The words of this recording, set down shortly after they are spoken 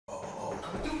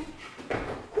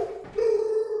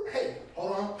Hey,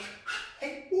 hold on.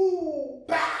 Hey, woo,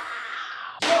 bow.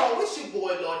 Yo, it's your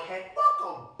boy Lord Heck.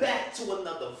 Welcome back to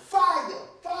another fire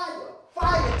tutorial,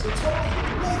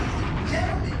 ladies and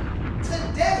gentlemen.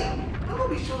 Today, I'm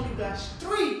gonna be showing you guys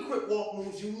 3 Crip walk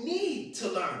moves you need to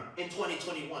learn in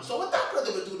 2021. So without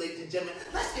further ado, ladies and gentlemen,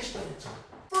 let's get straight into it.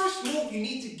 First move you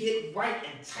need to get right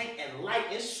and tight and light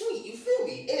and sweet, you feel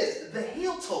me, is the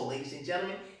heel toe, ladies and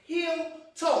gentlemen. Heel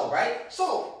toe, right?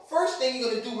 So, first thing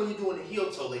you're going to do when you're doing the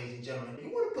heel toe, ladies and gentlemen, you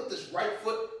want to put this right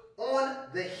foot on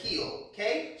the heel,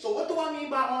 okay? So what do I mean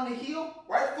by on the heel?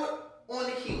 Right foot on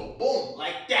the heel. Boom,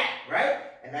 like that, right?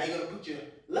 And now you're going to put your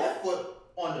left foot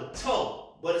on the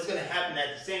toe, but it's going to happen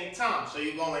at the same time. So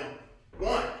you're going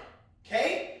 1,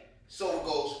 okay? So it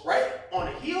goes right on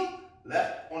the heel,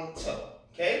 left on the toe,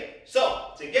 okay?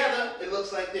 So together, it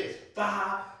looks like this.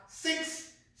 5,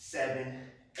 6, 7,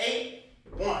 8,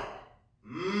 1.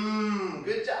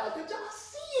 Good job, good job. I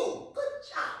see you. Good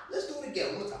job. Let's do it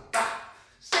again. One more time. 5,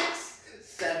 6,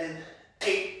 7,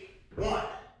 8, 1.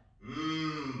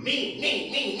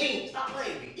 Mean. Stop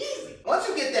playing me. Easy. Once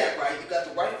you get that right, you got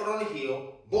the right foot on the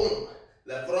heel. Boom.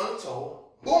 Left foot on the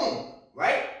toe. Boom.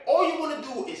 Right? All you want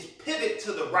to do is pivot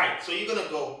to the right. So you're going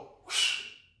to go whoosh.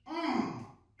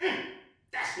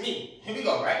 That's me. Here we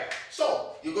go, right?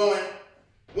 So you're going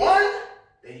 1,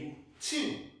 then you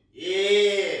 2.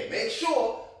 Yeah, make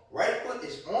sure right foot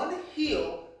is on the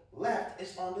heel, left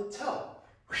is on the toe.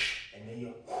 And then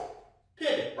you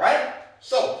pivot, right?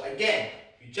 So again,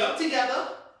 you jump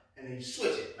together and then you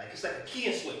switch it. Like it's like a key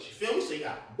and switch. You feel me? So you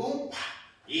got boom,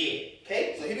 yeah.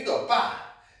 Okay, so here we go. 5,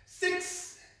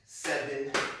 6,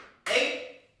 7,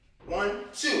 8, 1,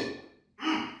 2.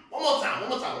 One more time.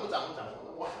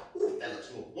 Ooh, that looks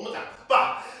smooth. One more time.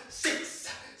 5, 6,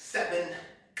 7,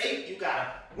 8. You got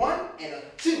a 1 and a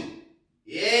 2.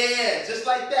 Yeah, just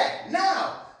like that.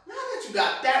 Now that you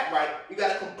got that right, we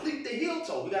got to complete the heel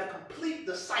toe. We got to complete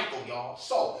the cycle, y'all.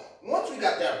 So once we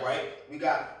got that right, we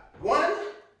got 1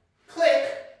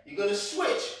 click. You're going to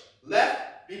switch.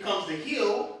 Left becomes the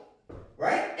heel,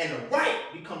 right? And the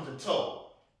right becomes the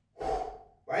toe.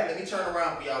 Right? Let me turn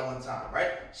around for y'all one time,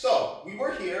 right? So we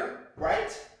were here,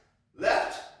 right,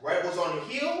 left. Right was on the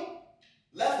heel,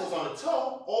 left was on the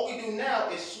toe. All we do now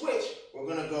is switch. We're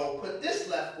going to go put this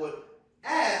left foot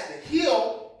as the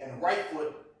heel and the right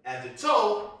foot as the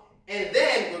toe. And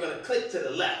then we're going to click to the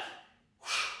left.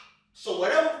 So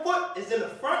whatever foot is in the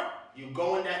front, you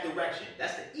go in that direction.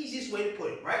 That's the easiest way to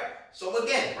put it, right? So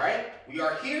again, right, we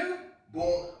are here,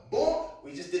 boom, boom.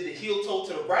 We just did the heel toe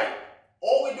to the right.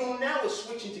 All we're doing now is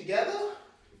switching together.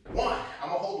 1, I'm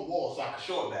going to hold the wall so I can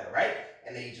show it better, right?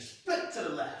 And then you just flip to the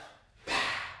left.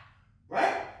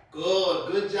 Right?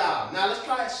 Good job. Now let's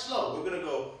try it slow. We're going to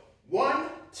go 1,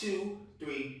 2,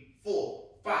 3, 4,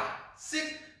 5,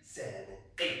 6, 7,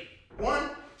 8. 1,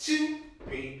 2,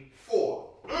 3, 4.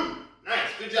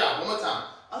 Nice. Good job. One more time.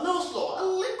 A little slower. A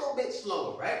little bit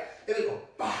slower, right? Here we go.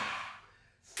 5,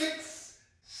 6,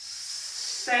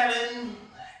 7,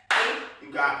 8.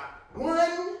 You got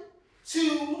 1,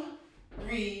 2,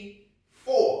 3,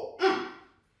 4.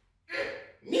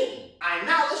 Me. All right,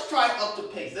 now let's try up the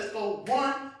pace. Let's go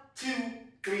 1, 2,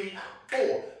 3,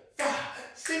 4, 5,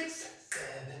 6,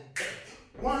 7, 8.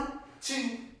 1,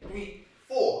 2, 3,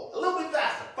 4. A little bit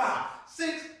faster. 5,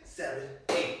 6, 7,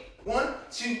 8. 1,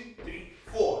 2, 3,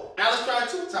 4. Now let's try it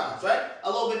 2 times, right?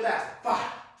 A little bit faster.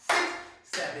 5, 6,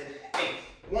 7, 8.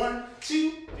 1,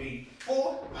 2, 3,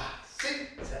 4, 5, 6,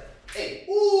 7, 8.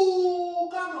 Ooh,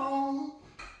 come on.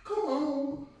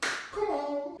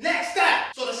 Next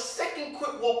up. So the second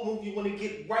Crip walk move you want to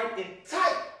get right and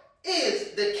tight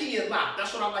is the key and lock.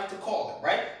 That's what I like to call it,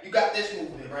 right? You got this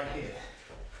movement right here.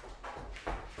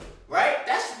 Right?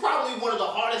 That's probably one of the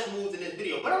hardest moves in this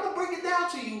video, but I'm going to break it down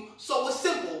to you so it's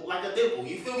simple, like a dimple.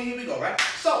 You feel me? Here we go, right?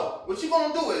 So, what you're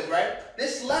going to do is, right,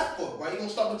 this left foot, right, you're going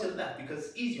to start with your left because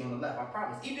it's easy on the left, I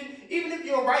promise. Even if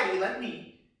you're a righty like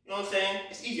me, you know what I'm saying?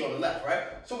 It's easy on the left, right?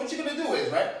 So what you're going to do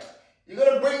is, right, you're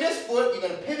going to bring this foot, you're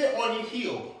going to pivot on your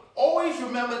heel. Always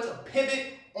remember to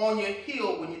pivot on your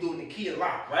heel when you're doing the key and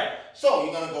lock, right? So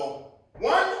you're going to go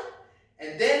 1,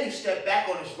 and then you step back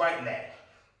on this right leg.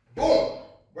 Boom,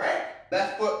 right?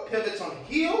 Left foot pivots on the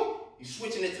heel, you're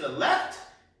switching it to the left,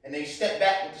 and then you step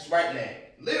back with this right leg.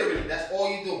 Literally, that's all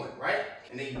you're doing, right?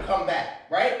 And then you come back,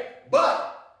 right?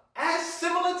 But as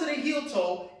similar to the heel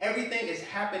toe, everything is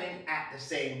happening at the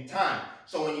same time.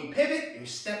 So when you pivot, you're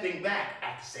stepping back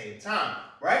at the same time,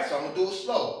 right? So I'm going to do it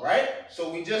slow, right?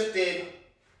 So we just did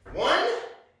 1,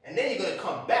 and then you're going to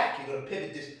come back. You're going to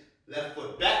pivot this left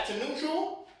foot back to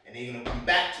neutral, and then you're going to come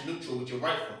back to neutral with your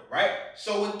right foot, right?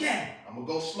 So again, I'm going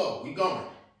to go slow. We're going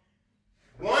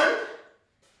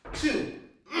 2.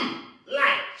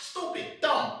 Light, stupid,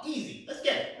 dumb, easy. Let's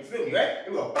get it. You feel me, right? Here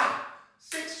we go. 5,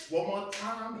 6. One more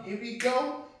time. Here we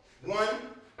go. 1,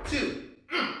 2.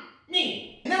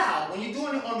 Me. Now, when you're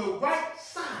doing it on the right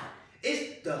side,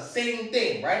 it's the same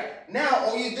thing, right? Now,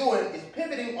 all you're doing is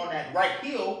pivoting on that right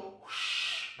heel.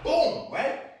 Boom,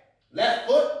 right? Left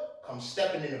foot comes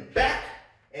stepping in the back.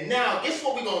 And now, guess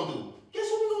what we're going to do? Guess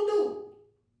what we're going to do?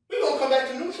 We're going to come back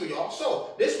to neutral, y'all.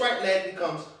 So, this right leg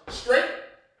becomes straight,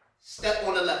 step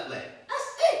on the left leg.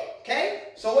 That's it, okay?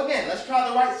 So, again, let's try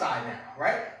the right side now,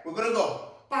 right? We're going to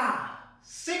go 5,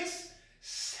 6,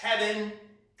 7,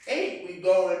 8. We're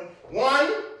going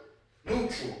 1,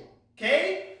 neutral,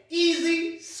 okay?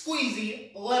 Easy,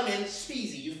 squeezy, lemon,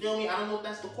 speezy. You feel me? I don't know if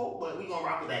that's the quote, but we're going to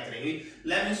rock with that today.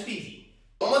 Lemon, speezy.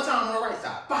 One more time on the right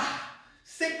side. 5,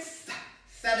 6,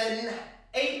 7,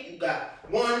 8. You got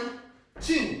 1,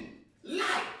 2.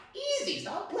 Light. Easy.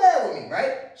 Stop playing with me,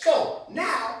 right? So,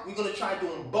 now we're going to try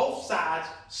doing both sides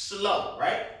slow,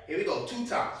 right? Here we go. 2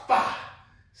 times. 5,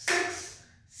 6,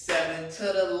 7. To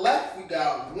the left. We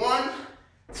got 1,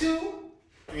 2,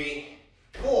 3,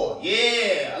 4.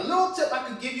 Yeah. A little tip I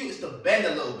could give you is to bend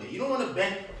a little bit. You don't want to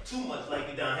bend too much like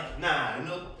you're down here. Nah, you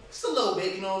know, just a little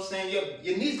bit, you know what I'm saying?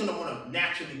 Your knee's going to want to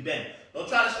naturally bend. Don't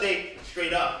try to stay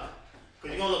straight up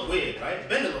because you're going to look weird, right?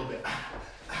 Bend a little bit.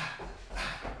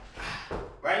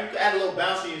 Right? You can add a little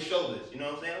bounce in your shoulders. You know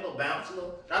what I'm saying? A little bounce, a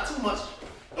little, not too much.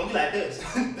 Don't be like this.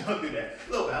 Don't do that.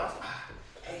 A little bounce.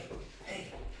 Hey, hey,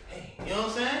 hey. You know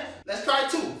what I'm saying? Let's try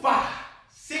 2. 5,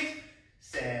 6,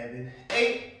 7,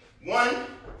 8. 1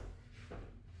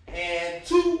 and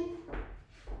 2.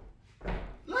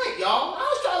 Light, y'all.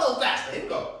 Let's try a little faster. Here we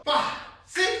go. 5,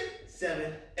 6,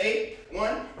 7, 8.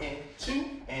 1 and 2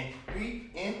 and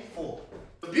 3 and 4.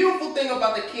 The beautiful thing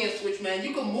about the key and switch, man,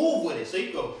 you can move with it. So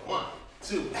you go 1,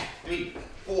 2, 3,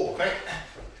 4, right?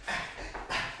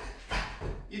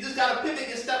 You just gotta pivot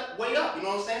and step way up, you know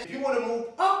what I'm saying? If you wanna move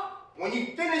up, when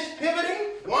you finish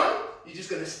pivoting, 1, you're just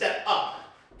gonna step up.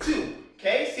 2,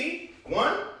 okay, see?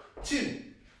 1, 2,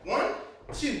 1,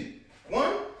 2,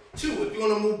 1, 2. If you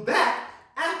wanna move back,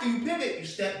 after you pivot, you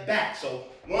step back. So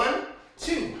 1,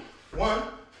 2, 1,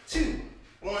 2,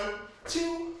 1,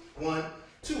 2, 1,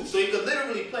 2. So you could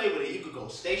literally play with it. You could go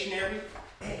stationary.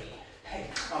 Hey, hey,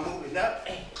 I'm moving up.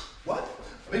 Hey, what?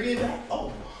 Maybe back.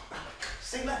 Oh,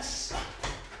 say less.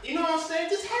 You know what I'm saying?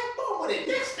 Just have fun with it.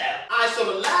 Next step. All right, so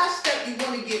the last step you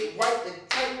want to get right and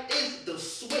tight is the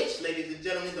switch, ladies and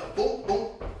gentlemen. The boom,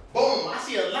 boom, boom. I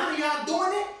see a lot of y'all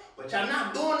doing it, but y'all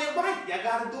not doing it right. Y'all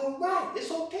got to do it right.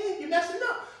 It's okay if you're messing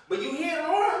up. But you here to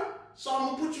learn, so I'm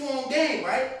going to put you on game,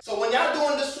 right? So when y'all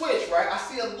doing the switch, right, I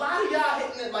see a lot of y'all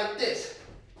hitting it like this.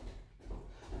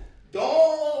 Don't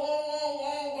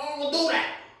do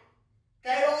that.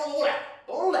 Okay, don't do that.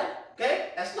 Don't do that.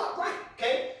 Okay? That's not right.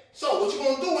 Okay? So what you're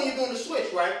going to do when you're doing the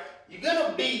switch, right? You're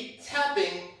going to be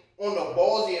tapping on the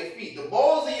balls of your feet. The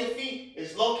balls of your feet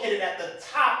is located at the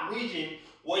top region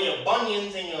where your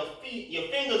bunions and your feet, your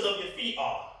fingers of your feet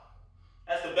are.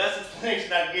 That's the best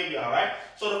explanation I can give y'all, right?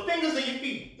 So the fingers of your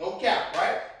feet, no cap,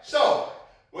 right? So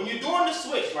when you're doing the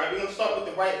switch, right, we're going to start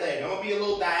with the right leg. I'm going to be a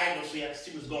little diagonal so you have to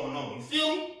see what's going on. You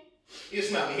feel me? You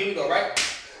smell me. Here we go, right?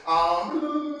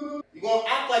 You're going to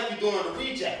act like you're doing the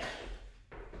reject.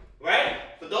 Right?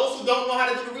 For those who don't know how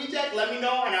to do the reject, let me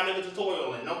know and I'll make a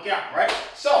tutorial in. No cap, right?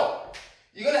 So,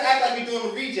 you're going to act like you're doing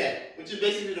the reject, which is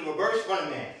basically the reverse running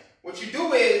man. What you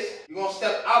do is, you're going to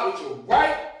step out with your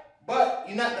right, but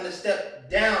you're not going to step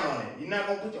down on it. You're not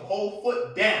going to put your whole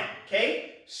foot down,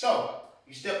 okay? So,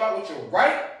 you step out with your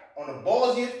right on the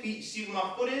balls of your feet. You see where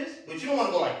my foot is? But you don't want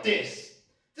to go like this.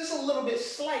 Just a little bit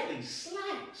slightly,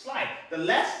 slide. The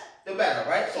less, the better,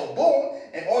 right? So, boom,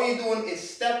 and all you're doing is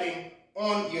stepping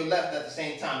on your left at the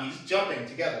same time. You're just jumping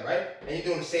together, right? And you're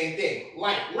doing the same thing.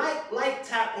 Light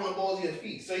tap on the balls of your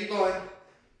feet. So you're going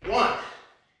 1.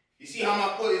 You see how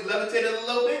my foot is levitated a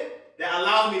little bit? That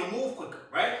allows me to move quicker,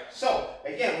 right? So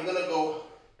again, we're gonna go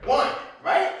 1,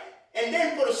 right? And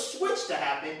then for the switch to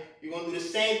happen, you're gonna do the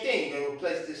same thing. You're gonna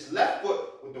replace this left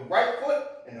foot with the right foot,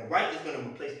 and the right is gonna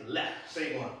replace the left. So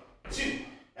you're going 2.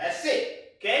 That's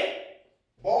it, okay?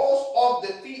 Balls of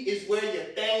the feet is where your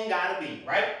thing gotta be,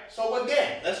 right? So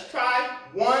again, let's try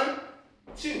 1,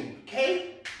 2,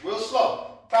 okay? Real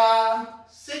slow. 5,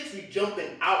 6, we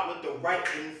jumping out with the right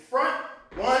in front.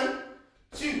 1,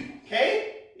 2,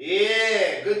 okay?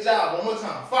 Yeah, good job. One more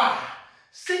time. 5,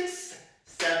 6,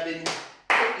 7, 8,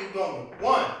 you're going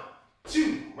 1,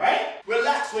 2, right?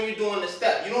 Relax when you're doing the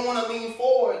step. You don't want to lean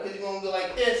forward because you're going to go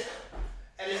like this,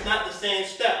 and it's not the same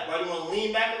step, right? You want to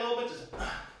lean back a little bit, just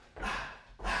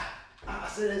I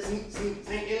said,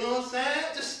 you know what I'm saying?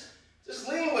 Just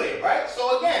lean with it, right?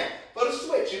 So again,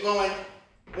 you're going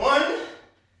 1,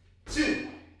 2.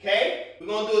 Okay? We're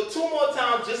going to do it 2 more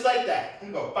times just like that. Here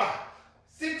we go. 5,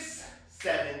 6,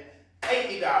 7,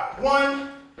 8. You got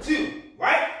 1, 2.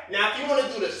 Right? Now, if you want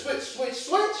to do the switch, switch,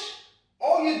 switch,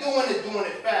 all you're doing is doing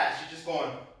it fast. You're just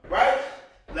going right,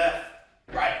 left,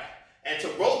 right. And to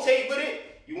rotate with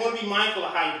it, you want to be mindful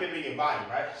of how you're pivoting your body,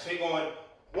 right? So you're going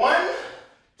 1,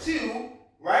 2,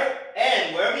 right?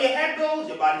 And wherever your head goes,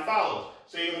 your body follows.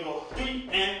 So you're going to go 3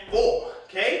 and 4,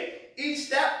 okay? Each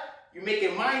step, you're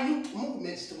making minute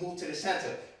movements to move to the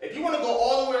center. If you want to go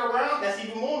all the way around, that's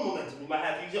even more momentum. You might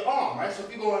have to use your arm, right? So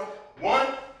if you're going 1,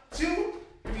 2,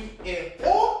 3, and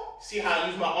 4, see how I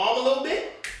use my arm a little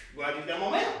bit? You're going to use that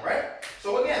momentum, right?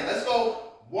 So again, let's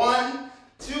go 1,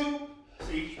 2,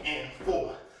 3, and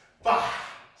 4, 5,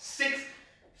 6,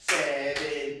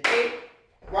 7, 8,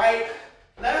 right,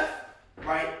 left,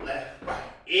 right, left, right.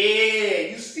 Yeah,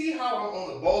 you see how I'm on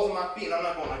the balls of my feet and I'm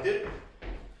not going like this?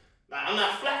 Like, I'm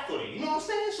not flat-footed, you know what I'm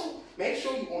saying? So make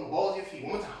sure you're on the balls of your feet.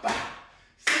 One more time. 5,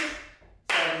 6,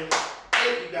 7,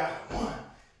 8. You got 1,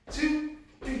 2,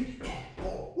 3, and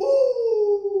 4.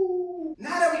 Woo!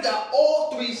 Now that we got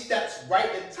all 3 steps right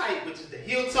and tight, which is the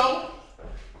heel toe,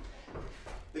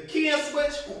 the key and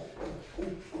switch,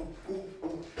 and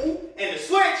the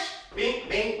switch, bing,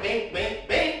 bing, bing, bing,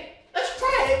 bing. Let's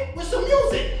try it with some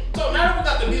music. So now that we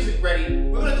got the music ready,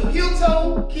 we're gonna do heel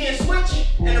toe, key and switch,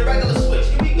 and a regular switch.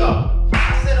 Here we go.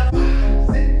 I set up, 5, 6,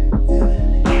 7,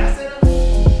 8. I set up,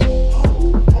 set up,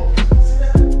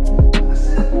 I set up,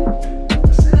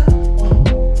 I set up,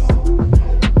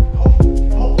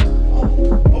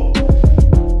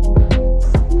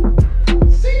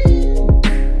 see.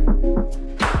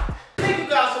 Thank you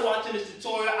guys for watching this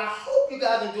tutorial. I hope you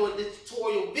guys enjoyed this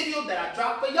tutorial video that I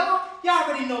dropped for y'all. Y'all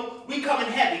already know we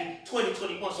coming heavy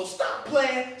 2021. So stop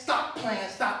playing, stop playing,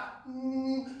 stop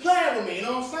playing with me, you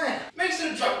know what I'm saying? Make sure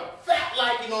to drop a fat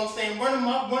like, you know what I'm saying? Run them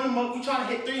up, run them up. We trying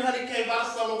to hit 300K by the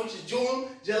summer, which is June,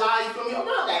 July, you feel me?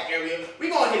 Around that area. We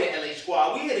gonna hit it, LH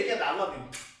Squad. We here together. I love you.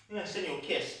 I'm gonna send you a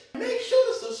kiss. Make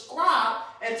sure to subscribe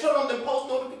and turn on the post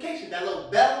notification. That little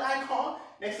bell icon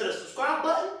next to the subscribe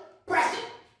button. Press it.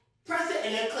 Press it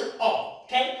and then click all,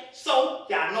 okay? So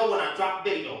y'all know when I drop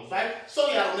videos, right? So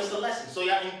y'all don't miss a lesson. So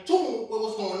y'all in tune with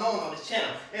what's going on this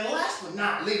channel. And last but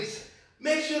not least,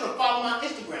 make sure to follow my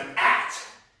Instagram at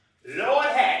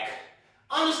LHSQUAD_.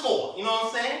 You know what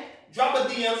I'm saying? Drop a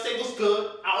DM, say what's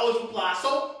good. I always reply.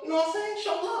 So, you know what I'm saying?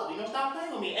 Show love. You know, stop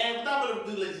playing with me. And without further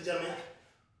ado, ladies and gentlemen,